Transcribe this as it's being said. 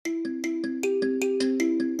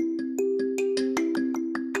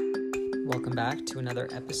welcome back to another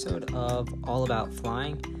episode of All About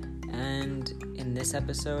Flying. And in this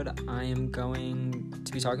episode, I am going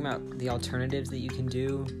to be talking about the alternatives that you can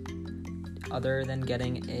do other than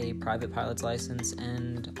getting a private pilot's license,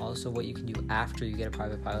 and also what you can do after you get a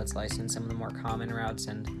private pilot's license, some of the more common routes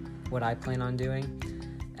and what I plan on doing.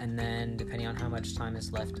 And then, depending on how much time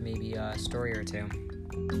is left, maybe a story or two.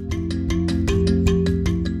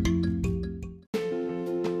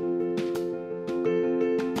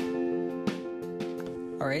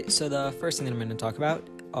 Alright, so the first thing that I'm going to talk about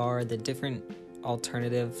are the different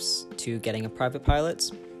alternatives to getting a private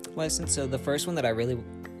pilot's license. So the first one that I really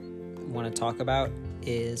want to talk about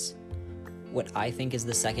is what I think is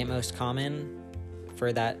the second most common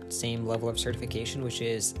for that same level of certification, which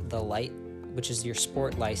is your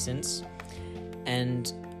sport license.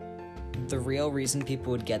 And the real reason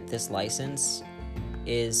people would get this license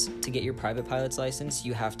is to get your private pilot's license,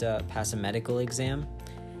 you have to pass a medical exam.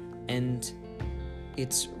 And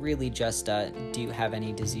it's really just, do you have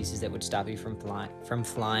any diseases that would stop you from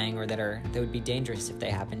flying, or that would be dangerous if they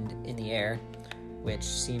happened in the air, which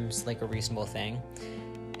seems like a reasonable thing.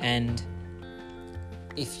 And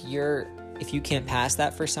if you can't pass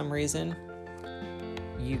that for some reason,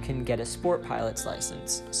 you can get a sport pilot's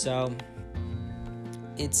license. So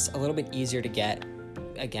it's a little bit easier to get,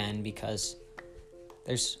 again, because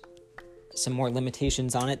there's some more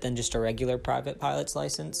limitations on it than just a regular private pilot's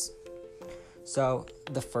license. So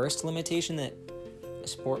the first limitation that a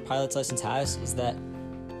sport pilot's license has is that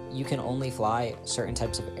you can only fly certain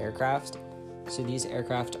types of aircraft. So these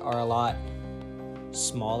aircraft are a lot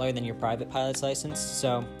smaller than your private pilot's license.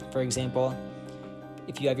 So, for example,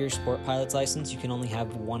 if you have your sport pilot's license, you can only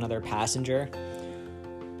have one other passenger,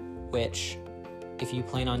 which if you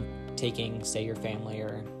plan on taking, say, your family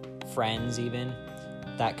or friends even,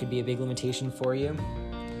 that could be a big limitation for you.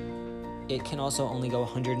 It can also only go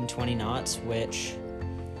 120 knots, which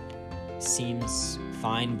seems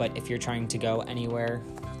fine, but if you're trying to go anywhere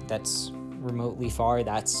that's remotely far,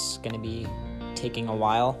 that's going to be taking a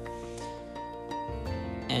while.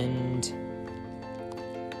 And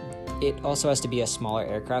it also has to be a smaller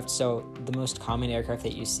aircraft. So the most common aircraft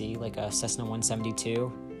that you see, like a Cessna 172,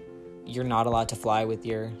 you're not allowed to fly with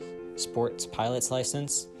your sports pilot's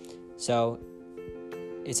license. So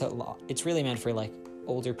it's really meant for like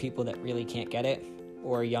older people that really can't get it,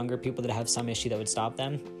 or younger people that have some issue that would stop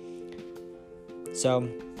them. So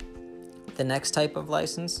the next type of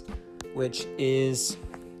license, which is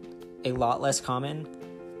a lot less common,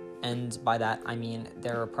 and by that I mean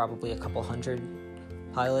there are probably a couple hundred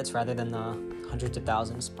pilots rather than the hundreds of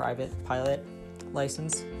thousands private pilot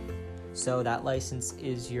license. So that license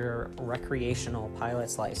is your recreational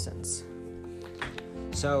pilot's license.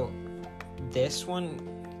 So this one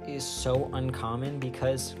is so uncommon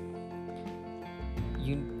because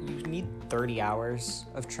you need 30 hours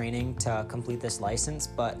of training to complete this license,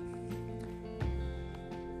 but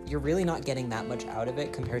you're really not getting that much out of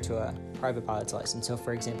it compared to a private pilot's license. So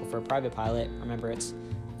for example, for a private pilot, remember it's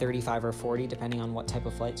 35 or 40 depending on what type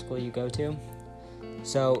of flight school you go to.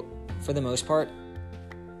 So for the most part,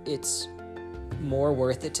 it's more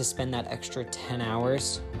worth it to spend that extra 10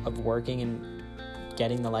 hours of working and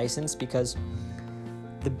getting the license, because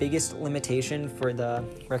the biggest limitation for the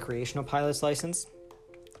recreational pilot's license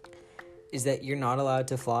is that you're not allowed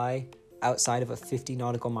to fly outside of a 50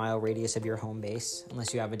 nautical mile radius of your home base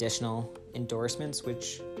unless you have additional endorsements,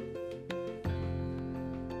 which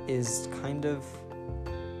is kind of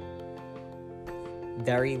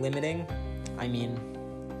very limiting. I mean,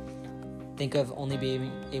 think of only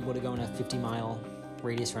being able to go in a 50-mile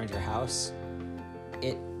radius around your house.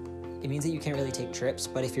 It means that you can't really take trips,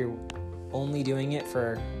 but if you're only doing it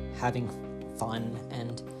for having fun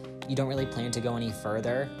and you don't really plan to go any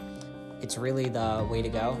further, it's really the way to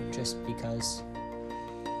go, just because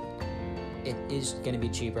it is going to be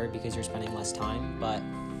cheaper because you're spending less time, but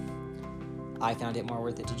I found it more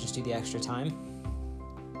worth it to just do the extra time.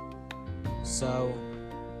 So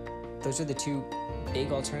those are the two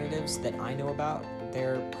big alternatives that I know about.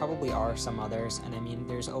 There probably are some others, and I mean,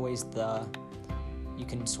 there's always you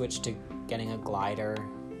can switch to getting a glider,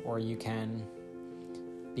 or you can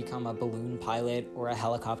become a balloon pilot or a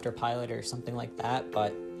helicopter pilot or something like that,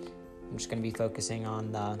 but I'm just going to be focusing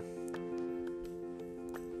on the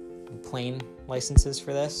plane licenses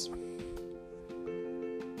for this.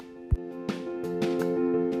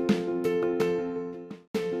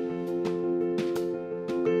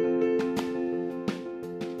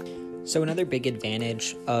 So another big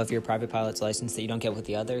advantage of your private pilot's license that you don't get with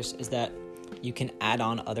the others is that you can add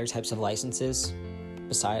on other types of licenses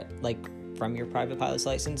from your private pilot's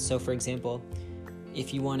license. So for example,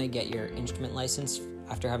 if you want to get your instrument license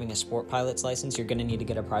after having a sport pilot's license, you're going to need to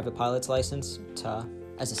get a private pilot's license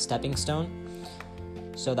as a stepping stone.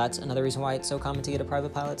 So that's another reason why it's so common to get a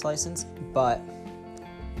private pilot's license. But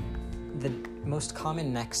the most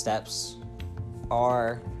common next steps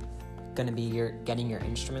are going to be getting your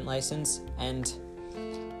instrument license, and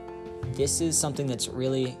this is something that's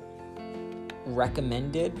really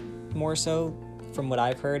recommended. More so from what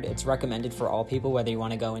I've heard, it's recommended for all people, whether you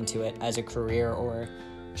want to go into it as a career or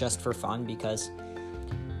just for fun, because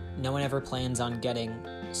no one ever plans on getting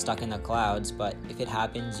stuck in the clouds, but if it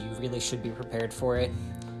happens, you really should be prepared for it.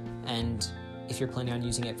 And if you're planning on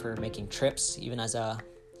using it for making trips, even as a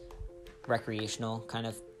recreational kind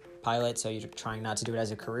of pilot, so you're trying not to do it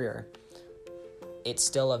as a career, it's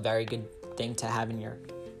still a very good thing to have in your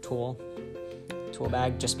tool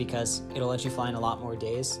bag, just because it'll let you fly in a lot more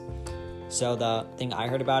days. So the thing I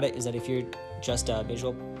heard about it is that if you're just a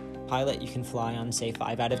visual pilot, you can fly on, say,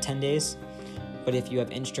 5 out of 10 days. But if you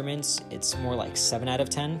have instruments, it's more like 7 out of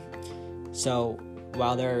 10. So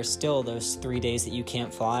while there are still those 3 days that you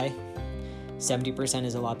can't fly, 70%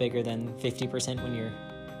 is a lot bigger than 50% when you're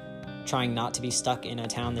trying not to be stuck in a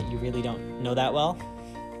town that you really don't know that well.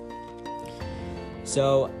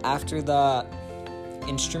 So after the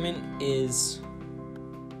instrument is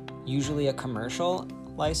usually a commercial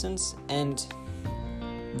license, and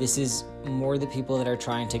this is more the people that are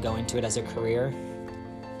trying to go into it as a career,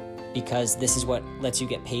 because this is what lets you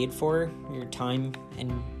get paid for your time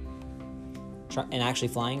and actually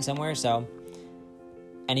flying somewhere. So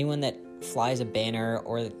anyone that flies a banner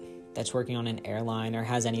or that's working on an airline or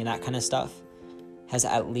has any of that kind of stuff has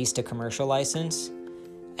at least a commercial license.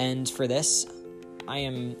 And for this, I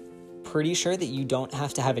am pretty sure that you don't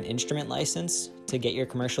have to have an instrument license to get your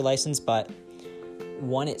commercial license, but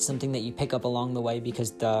one, it's something that you pick up along the way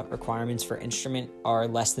because the requirements for instrument are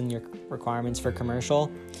less than your requirements for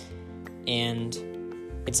commercial, and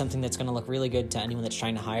it's something that's going to look really good to anyone that's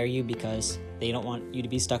trying to hire you, because they don't want you to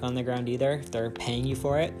be stuck on the ground either if they're paying you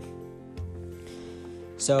for it.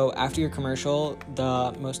 So after your commercial,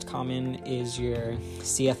 the most common is your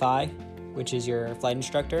CFI, which is your flight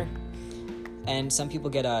instructor. And some people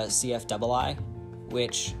get a CFII,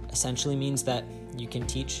 which essentially means that you can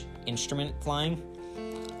teach instrument flying.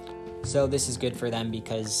 So this is good for them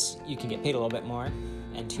because you can get paid a little bit more,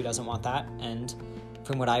 and who doesn't want that? And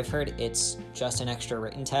from what I've heard, it's just an extra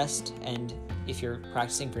written test, and if you're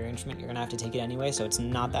practicing for your instrument, you're going to have to take it anyway, so it's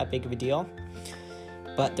not that big of a deal.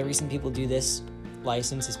 But the reason people do this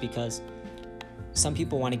license is because some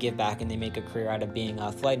people want to give back and they make a career out of being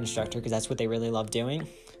a flight instructor because that's what they really love doing.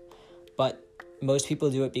 But most people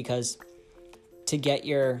do it because to get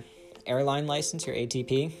your airline license, your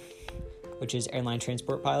ATP, which is Airline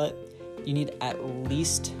Transport Pilot, you need at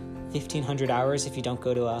least 1,500 hours if you don't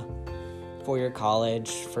go to a four-year college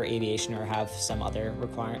for aviation or have some other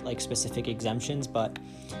specific exemptions. But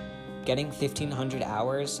getting 1,500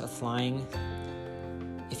 hours of flying,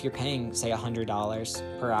 if you're paying, say,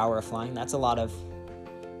 $100 per hour of flying, that's a lot of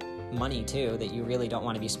money too that you really don't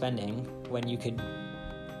want to be spending when you could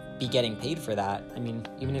be getting paid for that. I mean,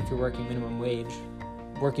 even if you're working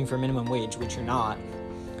for minimum wage, which you're not,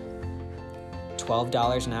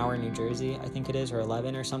 $12 an hour in New Jersey, I think it is, or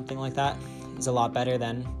 11 or something like that, is a lot better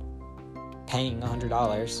than paying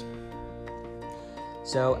 $100.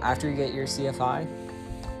 So after you get your CFI,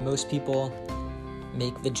 most people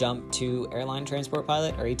make the jump to Airline Transport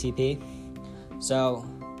Pilot, or ATP. So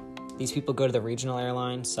these people go to the regional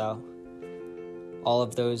airlines, so all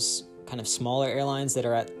of those kind of smaller airlines that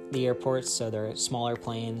are at the airports, so they're smaller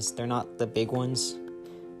planes, they're not the big ones.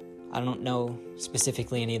 I don't know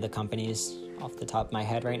specifically any of the companies off the top of my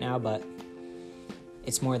head right now, but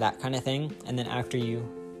it's more that kind of thing. And then after you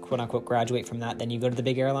quote-unquote graduate from that, then you go to the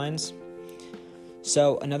big airlines.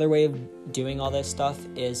 So another way of doing all this stuff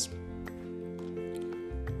is,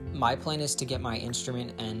 my plan is to get my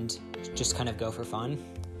instrument and just kind of go for fun.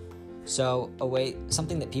 So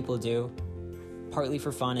something that people do, partly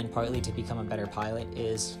for fun and partly to become a better pilot,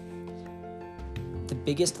 is the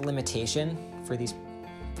biggest limitation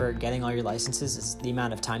for getting all your licenses is the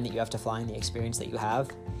amount of time that you have to fly and the experience that you have.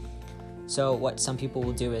 So what some people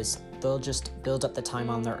will do is they'll just build up the time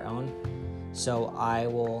on their own. So I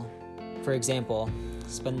will, for example,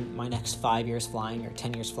 spend my next 5 years flying or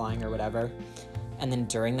 10 years flying or whatever, and then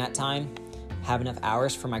during that time have enough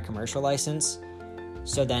hours for my commercial license.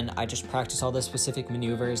 So then I just practice all the specific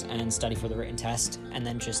maneuvers and study for the written test, and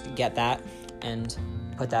then just get that and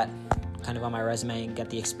put that kind of on my resume and get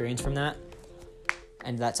the experience from that.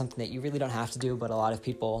 And that's something that you really don't have to do, but a lot of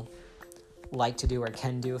people like to do or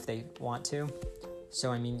can do if they want to.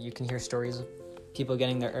 So, I mean, you can hear stories of people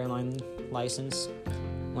getting their airline license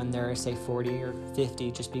when they're, say, 40 or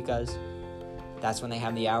 50, just because that's when they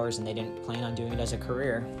have the hours and they didn't plan on doing it as a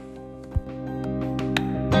career.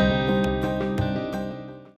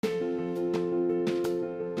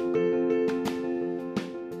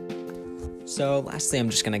 So lastly, I'm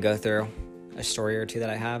just going to go through a story or two that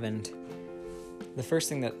I have, and the first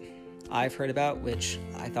thing that I've heard about, which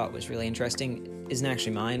I thought was really interesting, isn't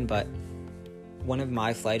actually mine, but one of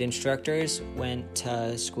my flight instructors went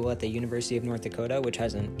to school at the University of North Dakota, which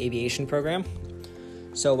has an aviation program.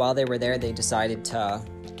 So while they were there, they decided to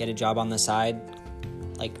get a job on the side,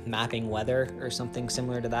 like mapping weather or something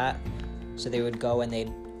similar to that. So they would go and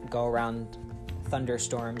they'd go around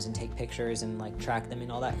thunderstorms and take pictures and like track them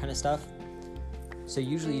and all that kind of stuff. So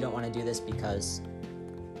usually you don't want to do this because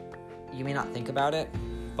you may not think about it,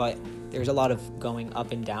 but there's a lot of going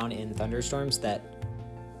up and down in thunderstorms that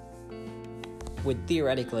would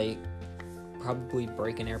theoretically probably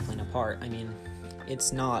break an airplane apart. I mean,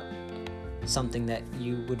 it's not something that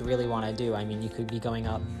you would really want to do. I mean, you could be going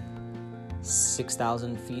up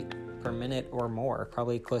 6,000 feet per minute or more,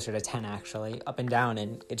 probably closer to 10 actually, up and down,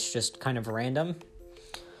 and it's just kind of random.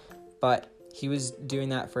 But he was doing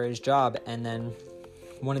that for his job, and then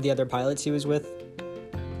one of the other pilots he was with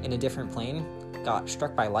in a different plane got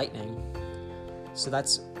struck by lightning. So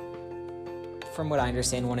that's, from what I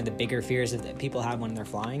understand, one of the bigger fears that people have when they're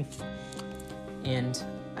flying. And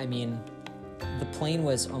I mean, the plane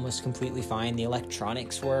was almost completely fine. The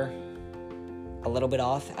electronics were a little bit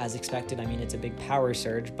off as expected. I mean, it's a big power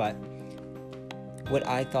surge, but what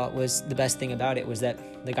I thought was the best thing about it was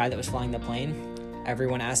that the guy that was flying the plane,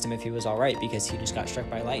 everyone asked him if he was all right because he just got struck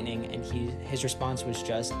by lightning, and his response was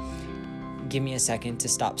just, "Give me a second to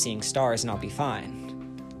stop seeing stars and I'll be fine."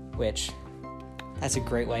 Which, that's a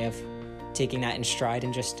great way of taking that in stride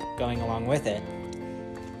and just going along with it.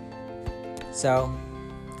 So,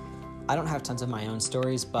 I don't have tons of my own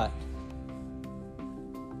stories, but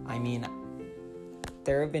I mean,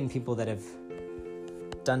 there have been people that have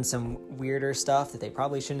done some weirder stuff that they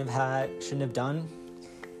probably shouldn't have done.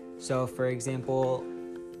 So, for example,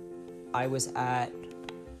 I was at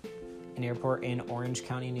an airport in Orange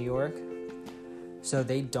County, New York. So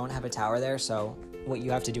they don't have a tower there. So what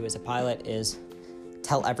you have to do as a pilot is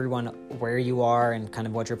tell everyone where you are and kind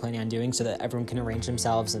of what you're planning on doing so that everyone can arrange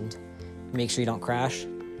themselves and make sure you don't crash.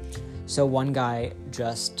 So one guy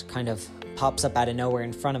just kind of pops up out of nowhere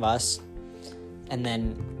in front of us and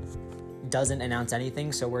then doesn't announce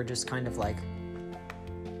anything. So we're just kind of like,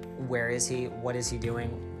 where is he? What is he doing?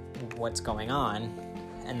 What's going on?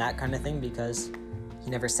 And that kind of thing, because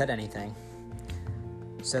he never said anything.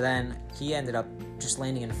 So then he ended up just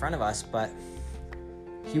landing in front of us, but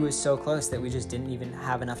he was so close that we just didn't even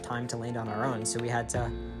have enough time to land on our own. So we had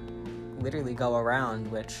to literally go around,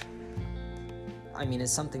 which, I mean,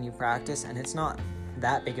 is something you practice, and it's not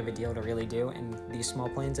that big of a deal to really do in these small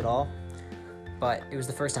planes at all. But it was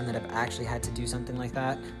the first time that I've actually had to do something like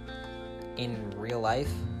that in real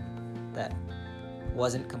life that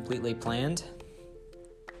wasn't completely planned.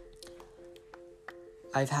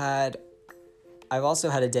 I've also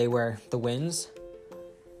had a day where the winds,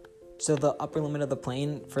 so the upper limit of the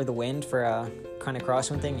plane for the wind for a kind of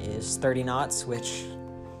crosswind thing is 30 knots, which,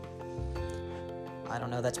 I don't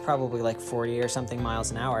know, that's probably like 40 or something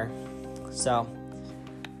miles an hour. So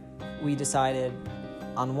we decided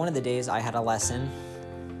on one of the days I had a lesson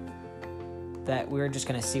that we were just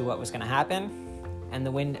going to see what was going to happen, and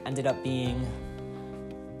the wind ended up being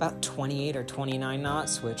about 28 or 29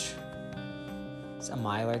 knots, which is a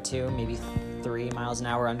mile or two, maybe 3 miles an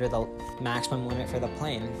hour under the maximum limit for the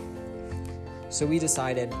plane. So we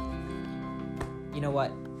decided, you know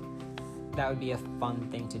what, that would be a fun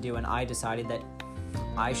thing to do, and I decided that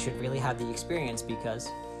I should really have the experience, because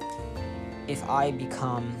if I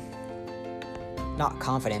become not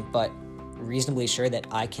confident, but reasonably sure that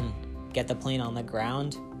I can get the plane on the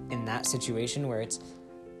ground in that situation where it's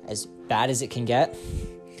as bad as it can get,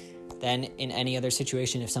 then in any other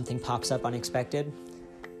situation, if something pops up unexpected,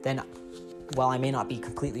 then while I may not be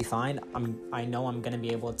completely fine, I know I'm going to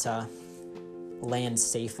be able to land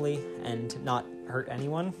safely and not hurt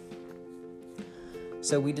anyone.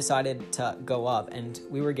 So we decided to go up, and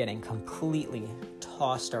we were getting completely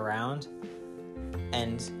tossed around,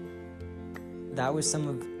 and that was some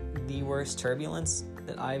of the worst turbulence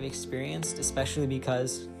that I've experienced, especially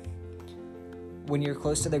because when you're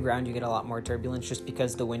close to the ground, you get a lot more turbulence just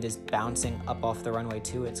because the wind is bouncing up off the runway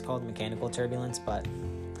too. It's called mechanical turbulence, but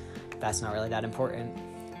that's not really that important.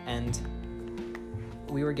 And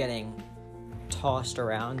we were getting tossed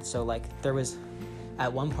around. So like there was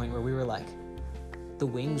at one point where we were like, the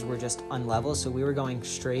wings were just unlevel. So we were going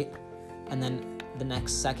straight, and then the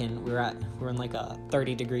next second we're in like a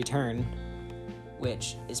 30-degree turn,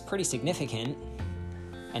 which is pretty significant.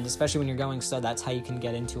 And especially when you're going slow, that's how you can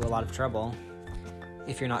get into a lot of trouble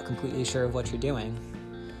if you're not completely sure of what you're doing.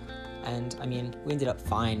 And I mean, we ended up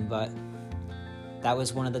fine, but that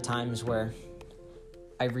was one of the times where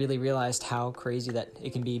I really realized how crazy that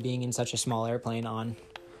it can be being in such a small airplane on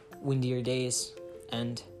windier days,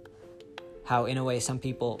 and how in a way some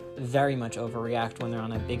people very much overreact when they're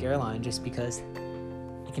on a big airline just because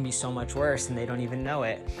it can be so much worse and they don't even know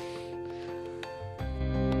it.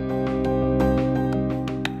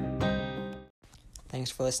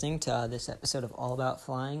 Thanks for listening to this episode of All About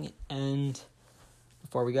Flying, and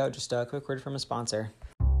before we go, just a quick word from a sponsor.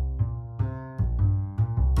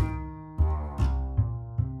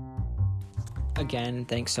 Again,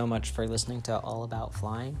 thanks so much for listening to All About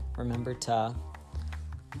Flying. Remember to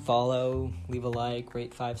follow, leave a like,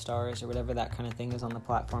 rate 5 stars, or whatever that kind of thing is on the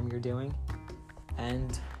platform you're doing.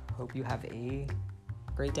 And hope you have a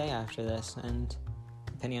great day after this. And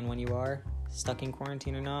depending on when you are stuck in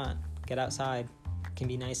quarantine or not, get outside. It can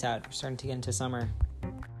be nice out. We're starting to get into summer.